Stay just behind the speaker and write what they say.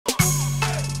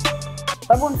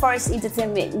Baboon Forest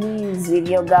Entertainment News with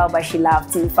your girl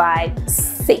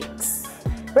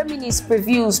Bashilove256. Reminisce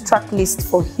previews track list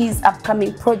for his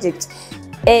upcoming project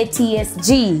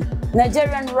ATSG.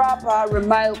 Nigerian rapper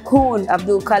Reminisce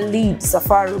Abdul Khalid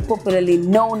Safaru, popularly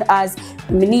known as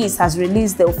Reminisce, has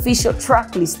released the official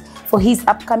track list for his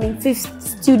upcoming 5th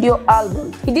studio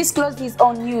album. He disclosed his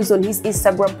own news on his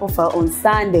Instagram profile on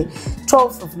Sunday,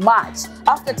 12th of March,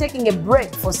 after taking a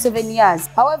break for 7 years.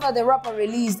 However, the rapper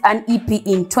released an EP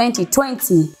in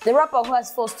 2020. The rapper, who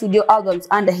has 4 studio albums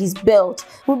under his belt,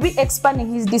 will be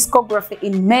expanding his discography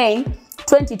in May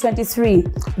 2023.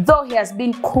 Though he has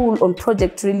been cool on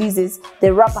project releases,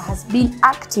 the rapper has been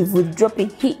active with dropping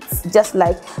hits just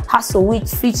like Hustle, which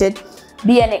featured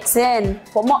BNXN.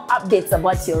 For more updates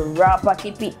about your rapper,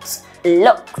 keep it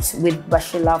locked with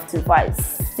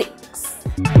Bashilove256.